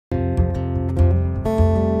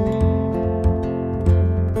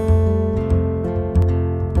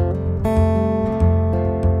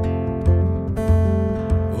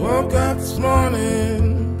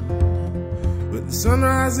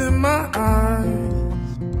sunrise in my eyes,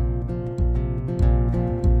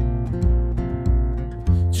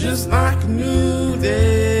 just like a new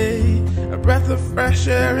day, a breath of fresh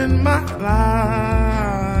air in my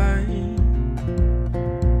life.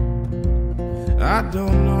 I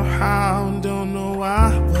don't know how, don't know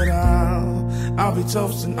why, but I'll be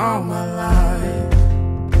toasting all my life.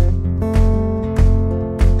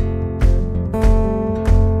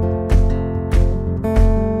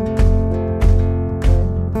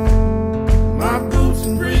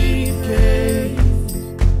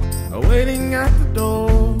 Waiting at the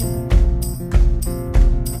door,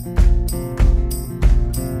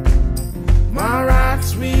 my ride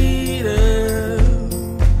sweeter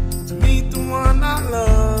to meet the one I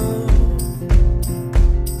love.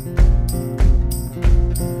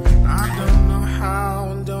 I don't know how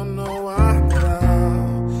and don't know why, but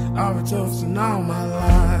I'll be toasting all my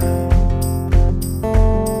life.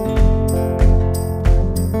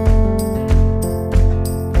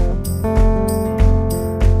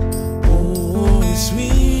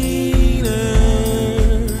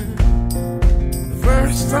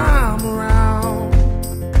 Time around,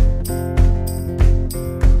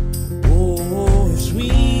 oh, it's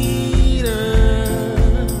sweeter,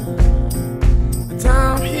 the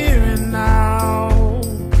time here and now,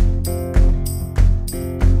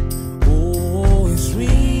 oh, it's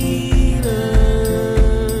sweeter,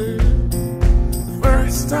 the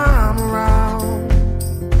first time around,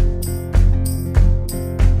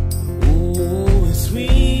 oh, it's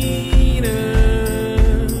sweeter,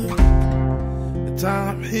 the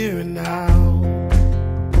time here and now.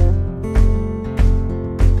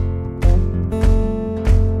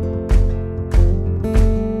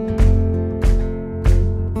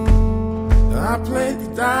 I played the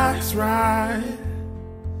dice right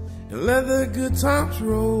and let the good times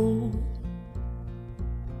roll.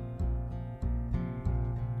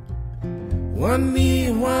 One knee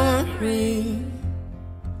and one ring,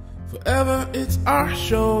 forever it's our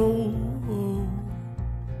show.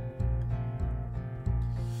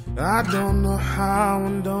 I don't know how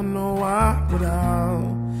and don't know why, but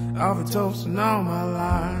I'll be toasting all my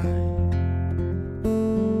life.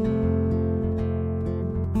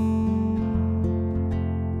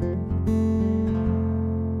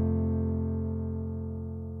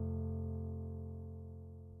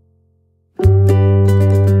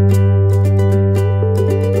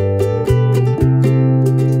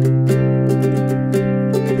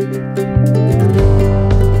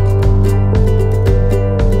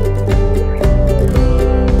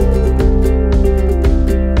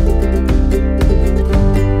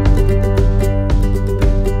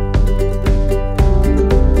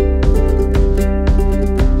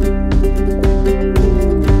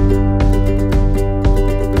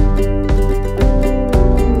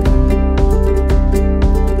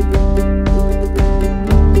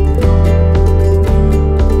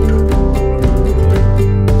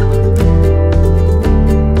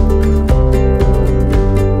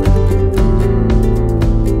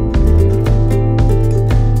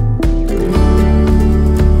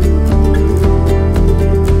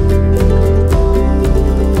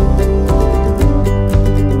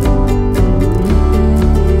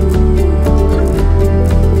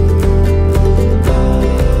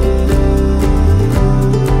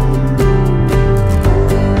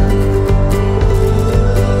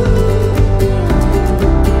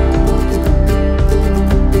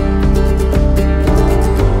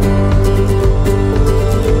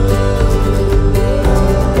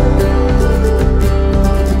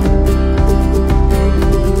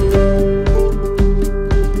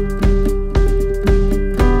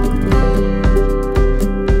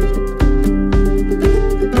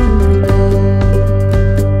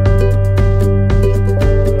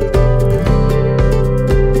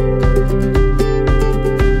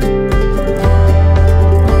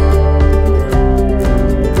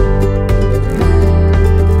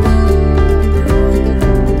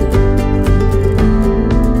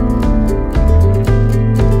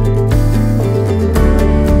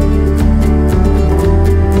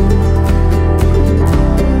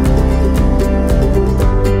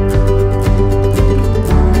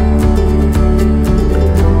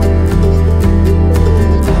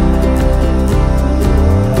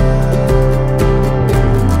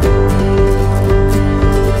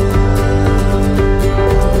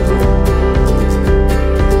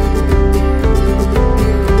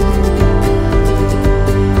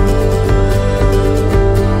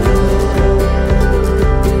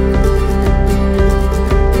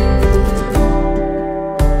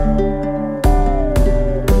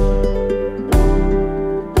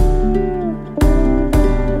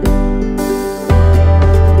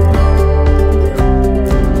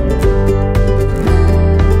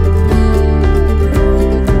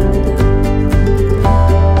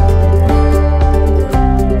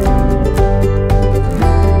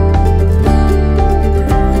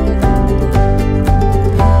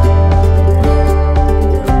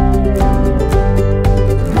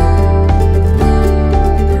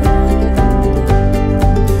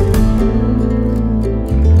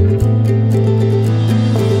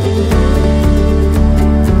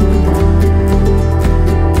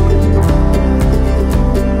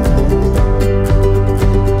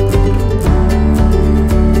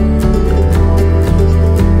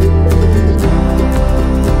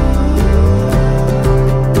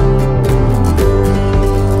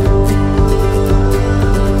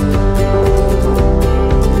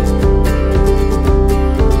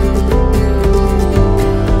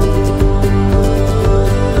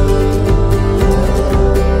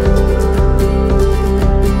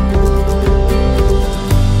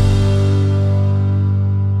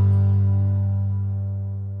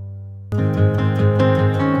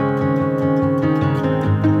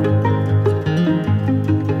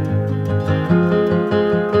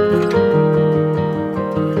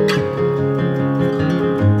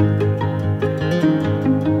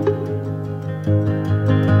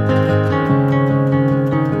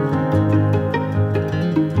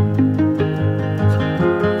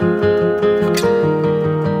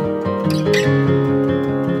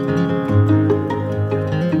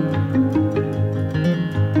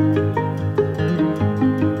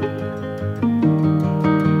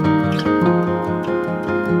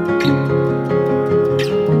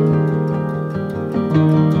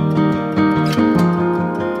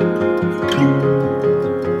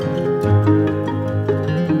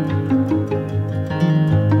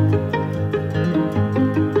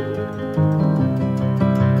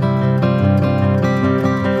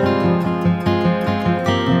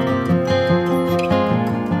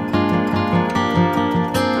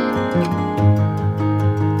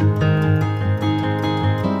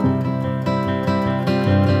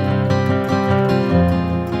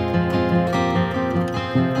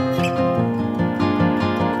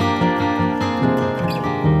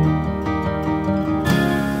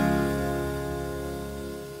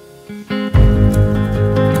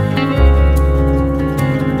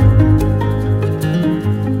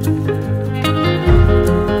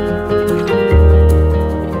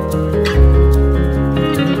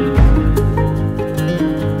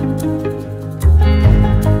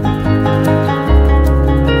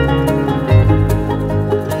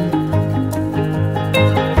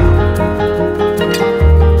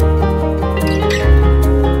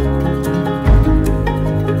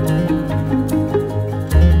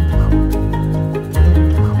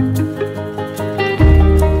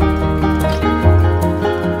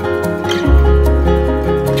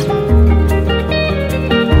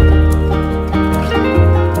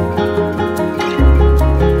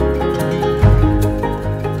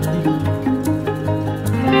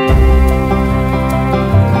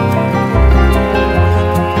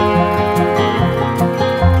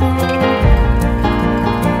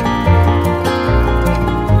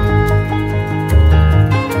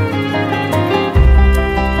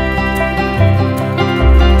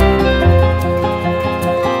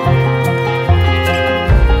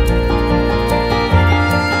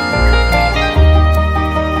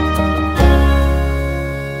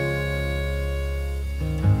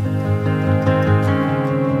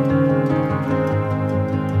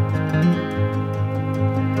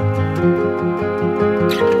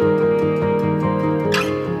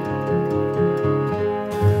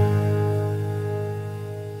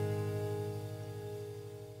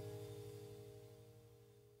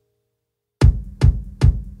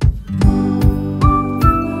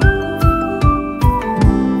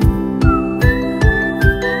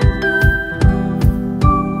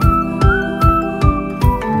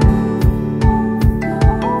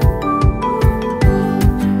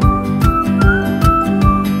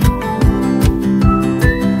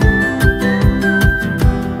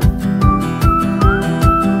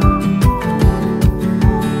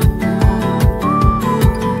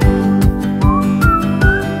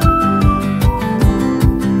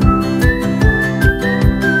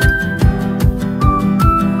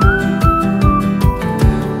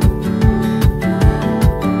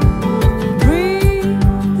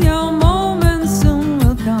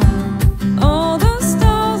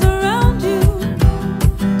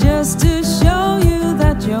 just to show you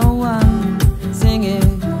that you're one. Sing it.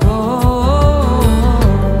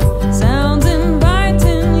 Sounds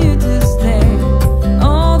inviting you to stay.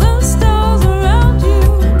 All the stars around you,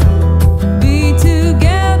 be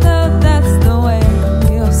together, that's the way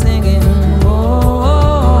you're singing.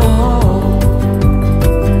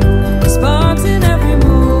 Sparks in every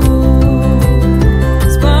move,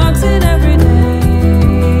 sparks in every day,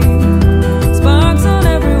 sparks on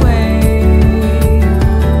every way.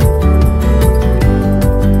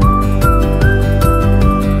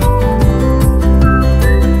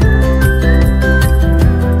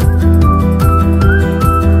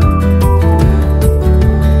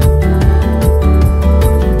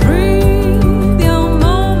 Breathe, your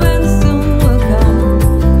moment soon will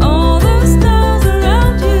come. All the stars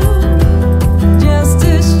around you, just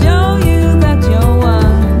to show you that you're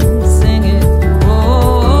one. Sing it.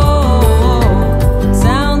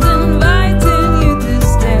 Sounds inviting you to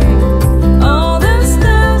stay. All the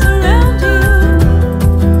stars around you,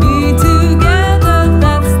 be together,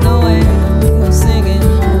 that's the way you're singing.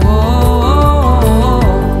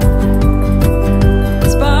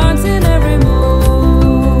 Sparks in every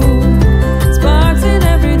move, sparks in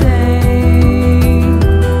every day,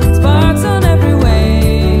 sparks on every way.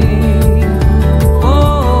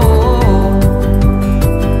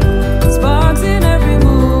 Sparks in every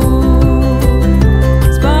move,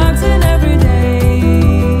 sparks in every day,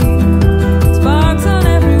 sparks on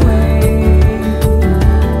every way.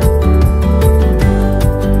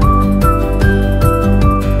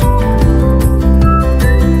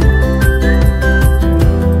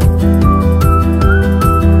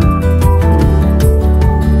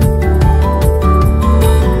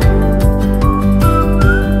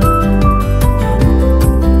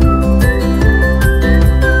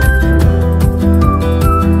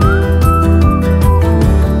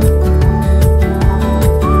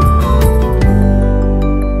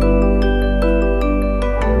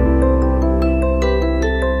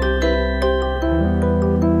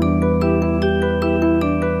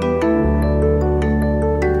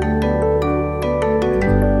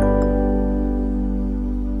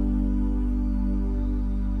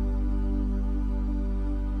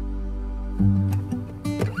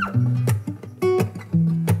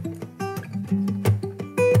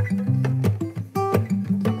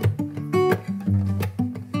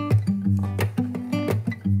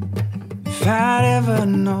 If I'd ever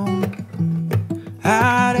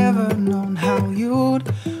known how you'd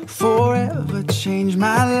forever change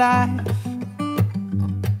my life,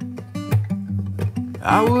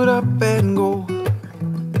 I would up and go,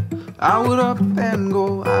 I would up and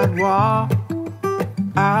go, I'd walk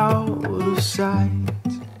out of sight.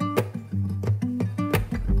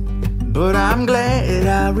 But I'm glad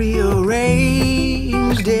I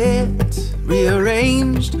rearranged it,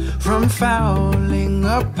 rearranged from falling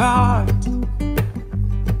apart.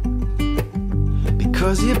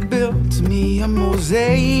 Because you built me a mosaic,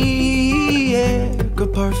 a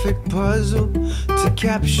perfect puzzle to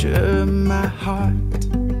capture my heart.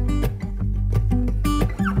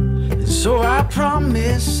 And so I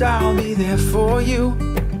promise I'll be there for you.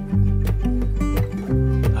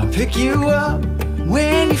 I'll pick you up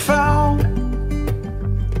when you fall.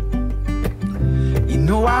 You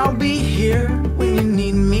know I'll be here when you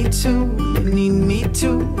need me to, you need me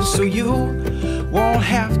to. So you won't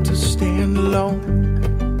have to stand alone.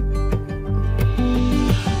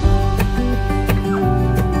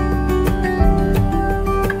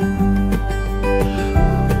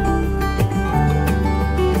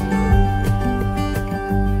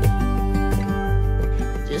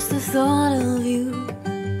 Just the thought of you,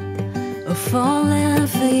 of falling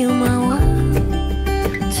for you, my world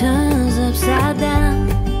turns upside down.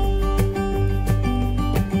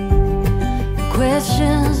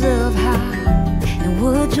 Questions of how and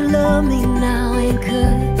would you love me now, and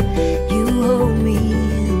could you hold me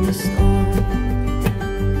in the storm?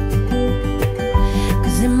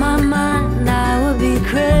 'Cause in my mind I would be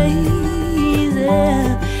crazy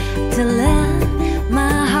to let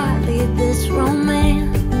my heart lead this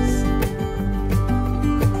romance.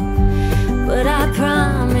 But I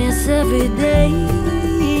promise every day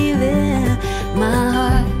that my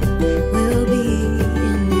heart will be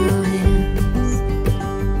in your hands.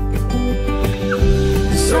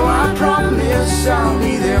 So I promise I'll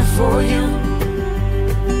be there for you.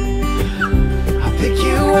 I'll pick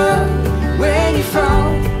you up when you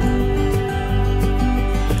fall.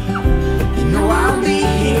 You know I'll be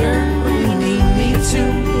here when you need me to,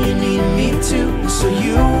 you need me to. So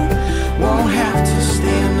you won't have to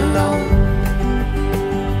stand alone.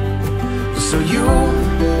 So you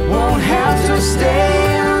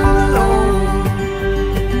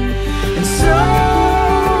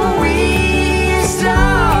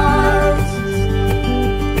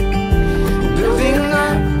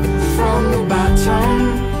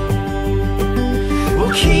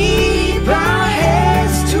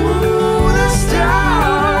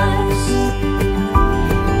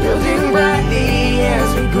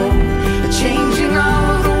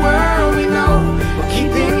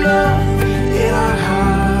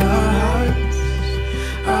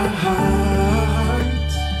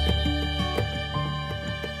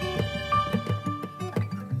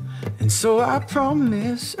And so I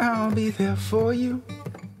promise I'll be there for you.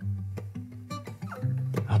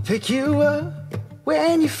 I'll pick you up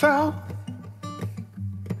when you fall.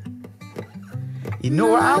 You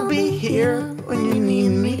know I'll be here when you need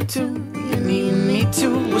me to. You need me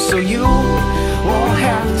to. So you won't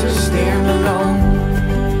have to stand alone.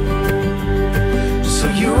 So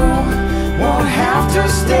you won't have to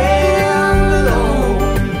stand alone.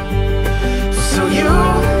 So you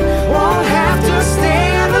won't have to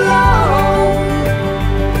stand alone.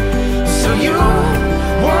 So you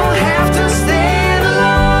won't have to stand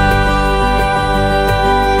alone.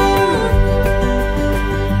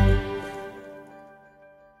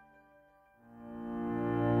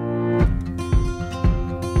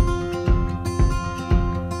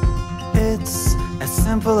 It's as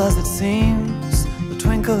simple as it seems, the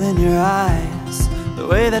twinkle in your eyes, the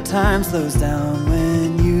way that time slows down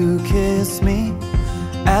when you kiss me.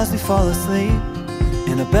 As we fall asleep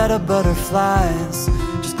in a bed of butterflies,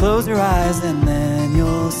 just close your eyes and then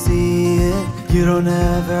you'll see it. You don't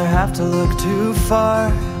ever have to look too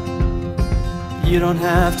far. You don't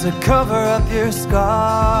have to cover up your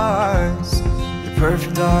scars. You're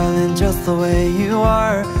perfect, darling, just the way you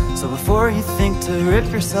are. So before you think to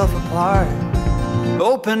rip yourself apart,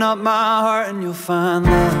 open up my heart and you'll find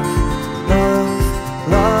love, love,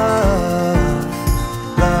 love,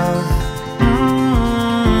 love.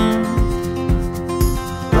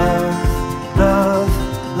 Love, love,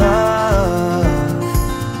 love.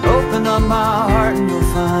 Open up my heart and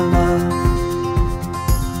you'll find love.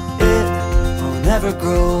 It will never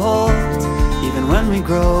grow old, even when we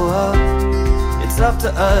grow up. It's up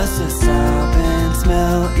to us to stop and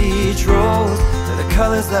smell each rose. They're the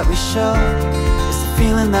colors that we show, it's the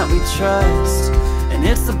feeling that we trust, and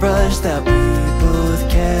it's the brush that we both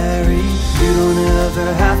carry. You don't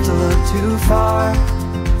ever have to look too far.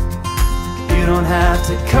 You don't have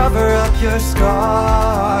to cover up your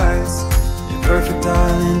scars. You're perfect,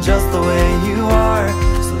 darling, just the way you are.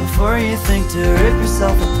 So before you think to rip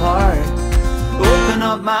yourself apart, open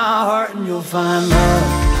up my heart and you'll find love,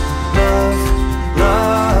 love,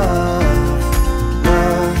 love,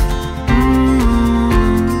 love.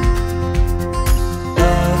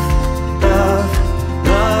 Love, love,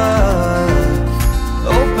 love.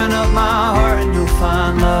 Open up my heart and you'll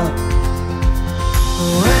find love.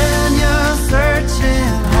 When you're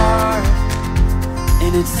searching hard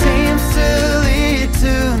and it seems to lead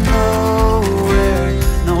to nowhere,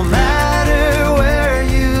 no matter where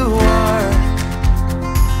you are,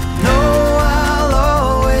 know I'll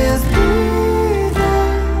always be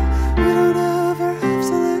there. You don't ever have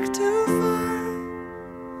to look too far.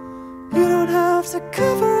 You don't have to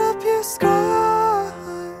cover up your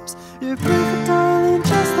scars. You're perfect, darling,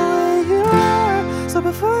 just the way you are. So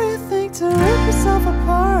before you think to rip yourself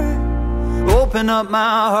apart, open up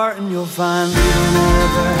my heart and you'll find you don't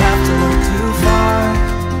ever have to look too far.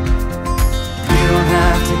 You don't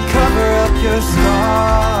have to cover up your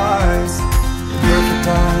scars. You're perfect,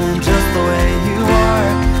 darling, just the way you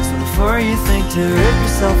are. So before you think to rip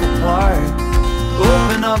yourself apart,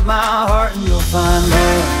 open up my heart and you'll find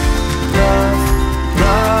love, love,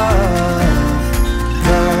 love,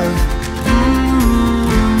 love.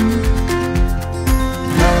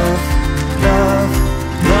 Love, love,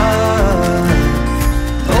 love.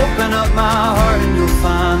 Open up my heart and you'll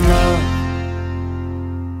find love.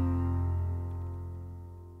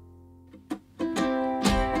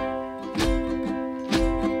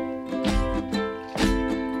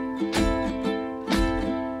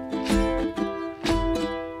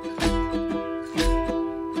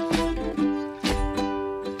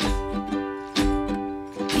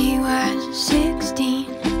 He was 16,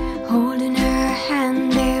 holding her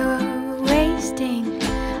hand. They were wasting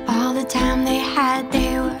all the time they had.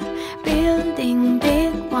 They were building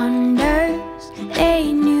big wonders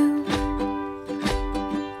they knew.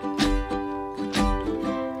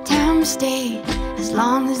 Time stayed as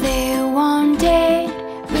long as they wanted,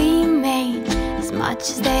 remained as much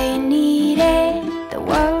as they needed. The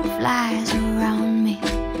world flies around me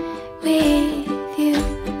with you.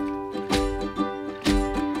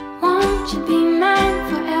 Won't you be mine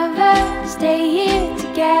forever? Stay here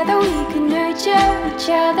together, we can nurture each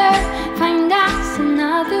other. Find us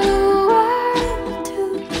another world to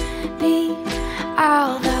be.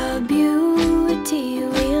 All the beauty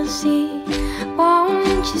we'll see.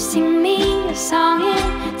 Won't you sing me a song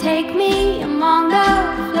and take me among the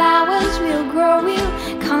flowers? We'll grow, we'll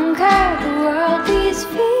conquer the world. These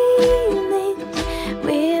feelings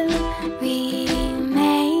will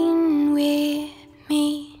remain with me.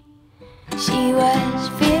 She was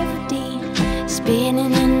 15,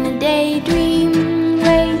 spinning in a daydream,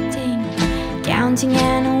 waiting down counting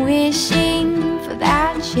and wishing for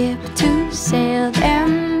that ship to sail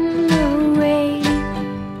them away.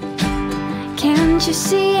 Can't you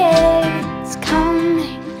see it's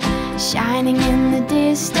coming, shining in the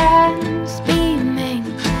distance, beaming,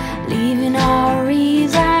 leaving our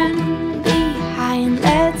reason behind.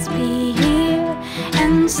 Let's be here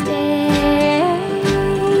and stay.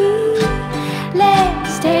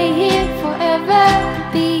 Let's stay here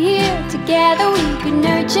forever, be here together. We could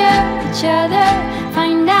nurture each other,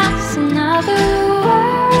 find us another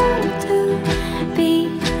world to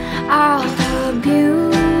be. All the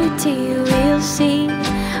beauty we'll see.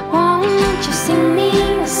 Won't you sing me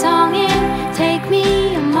a song and take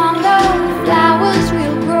me among the flowers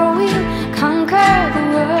we'll grow? We'll conquer the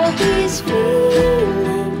world. These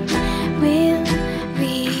feelings will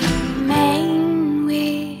remain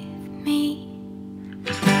with me.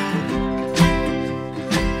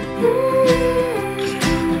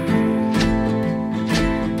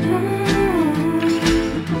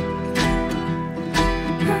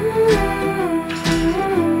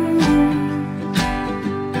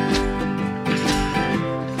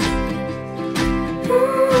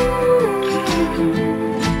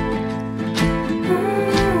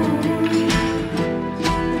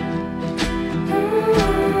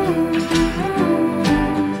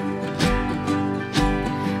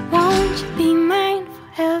 Won't you be mine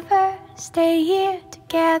forever? Stay here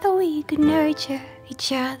together, we could nurture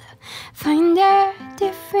each other, find a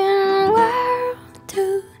different world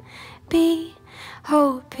to be.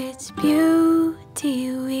 Hope it's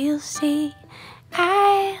beauty we'll see.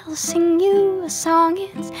 I'll sing you a song,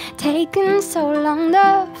 it's taken so long.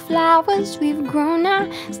 The flowers we've grown are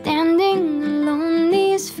standing alone.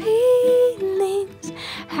 These feelings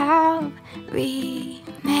have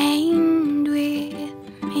remained with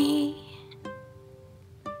me.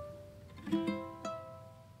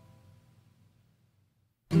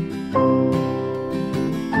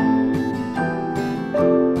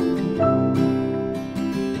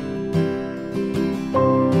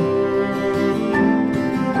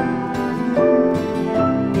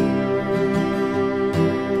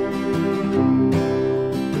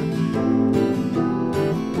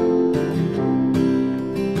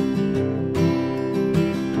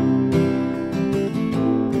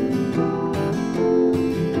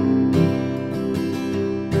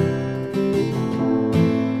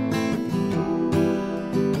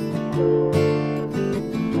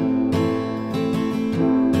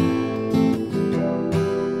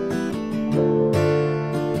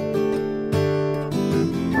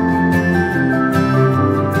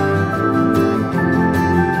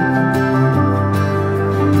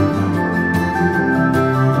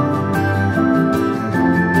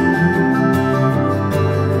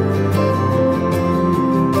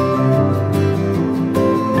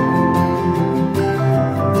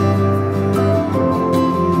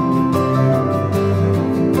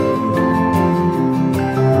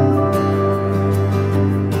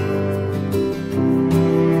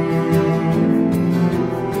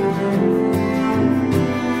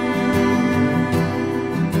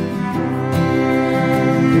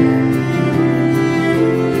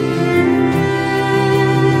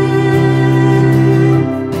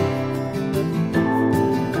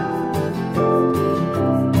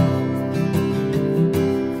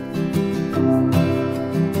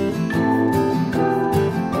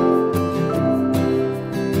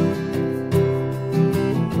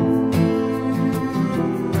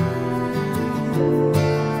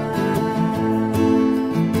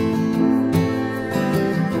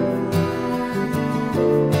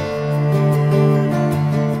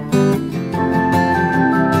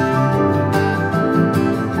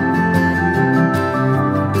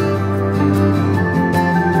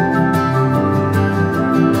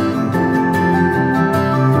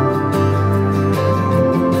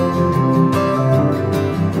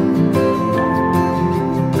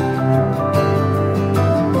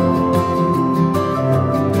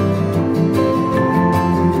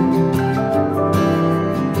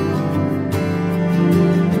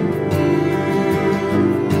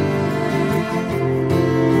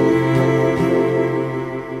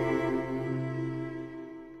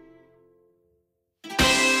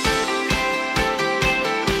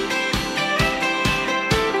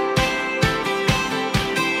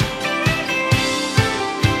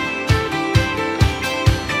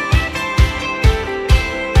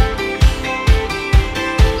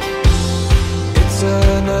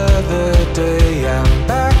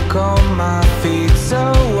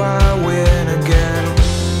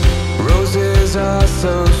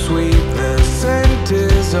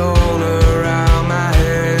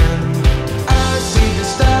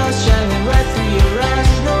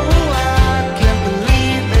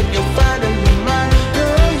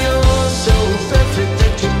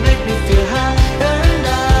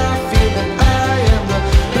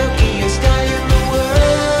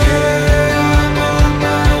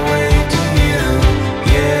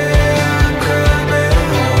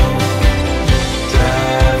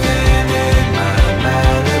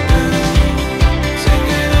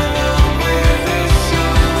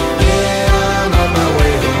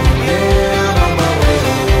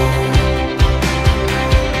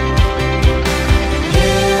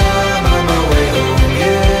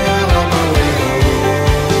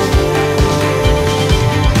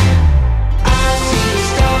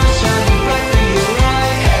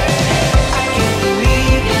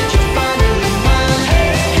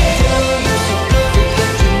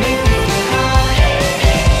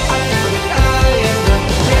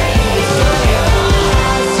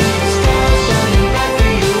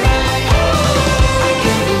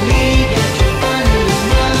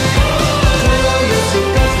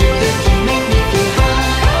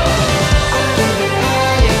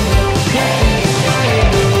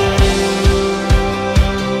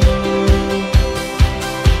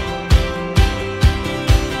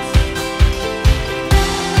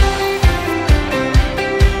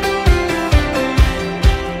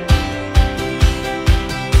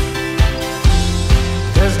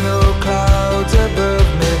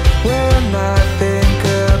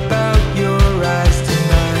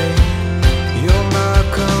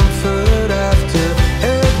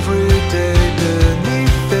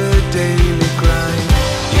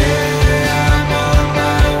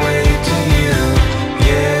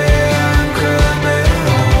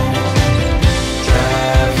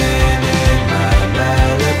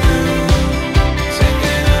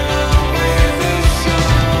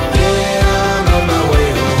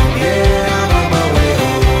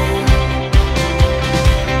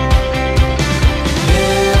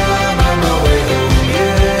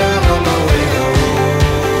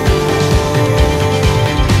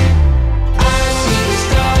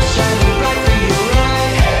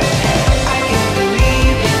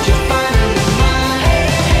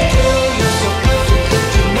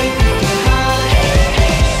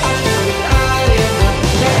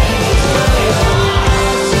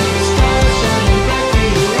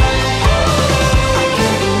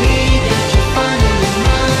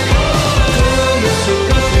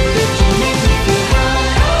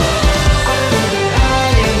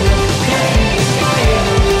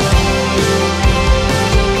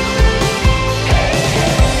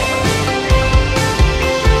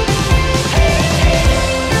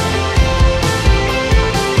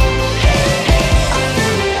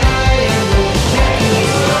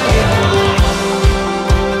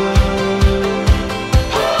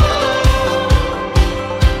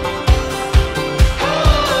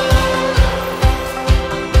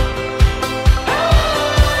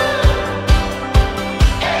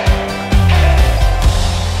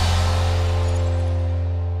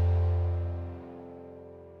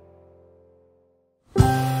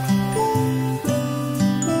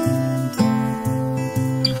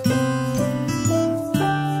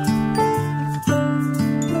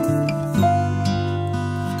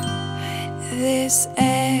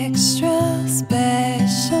 extra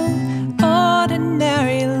special.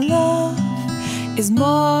 Ordinary love is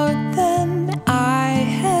more than I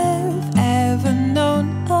have ever known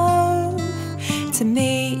of. To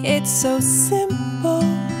me, it's so simple,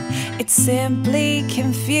 it's simply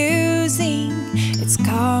confusing. It's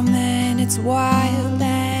calm and it's wild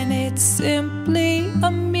and it's simply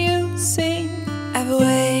amusing. I've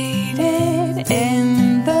waited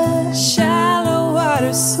in the shallow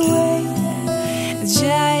water sway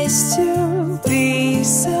just to be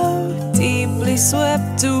so deeply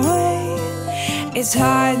swept away. It's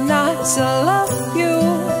hard not to love you,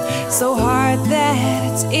 so hard that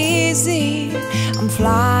it's easy. I'm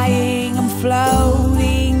flying, I'm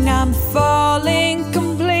floating, I'm falling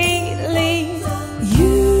completely.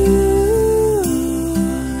 You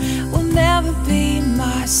will never be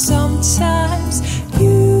my sometimes.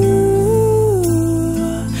 You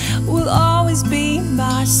will always be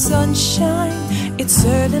my sunshine. It's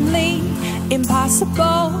certainly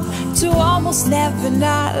impossible to almost never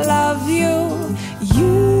not love you.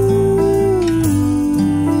 You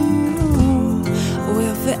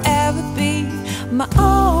will forever be my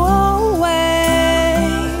always.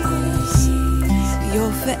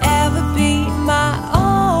 You'll forever be my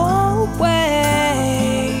always.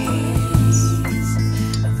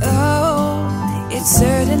 Oh, it's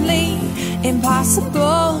certainly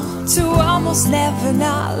impossible to almost never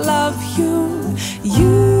not love you.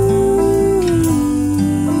 You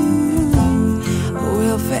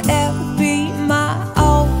will forever be my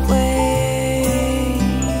always.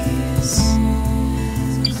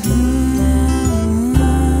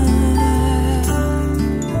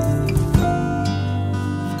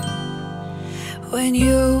 When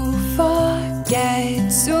you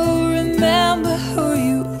forget to remember who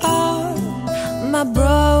you are, my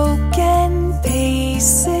broken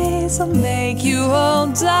pieces will make you whole,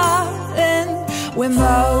 darling. We're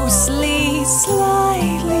mostly,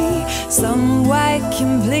 slightly, somewhat,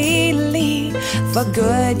 completely, for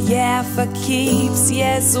good, yeah, for keeps.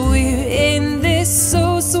 Yes, we're in this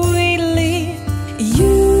so sweetly.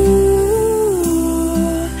 You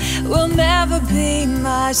will never be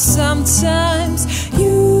my sometimes.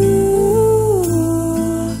 You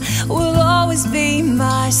will always be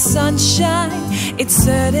my sunshine. It's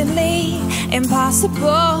certainly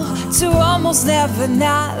impossible to almost never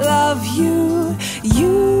not love you.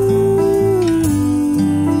 You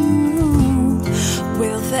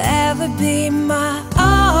will forever be my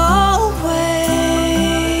always.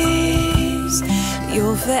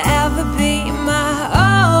 You'll forever be my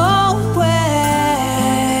always.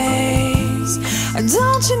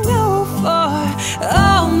 Don't you know, for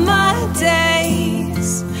all my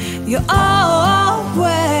days, you'll always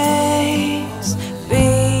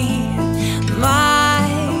be my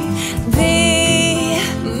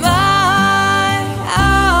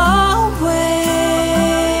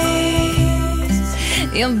always.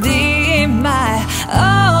 You'll be my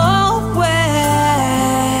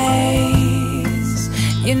always.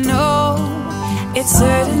 You know, it's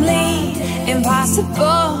certainly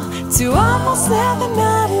impossible to almost never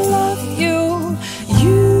not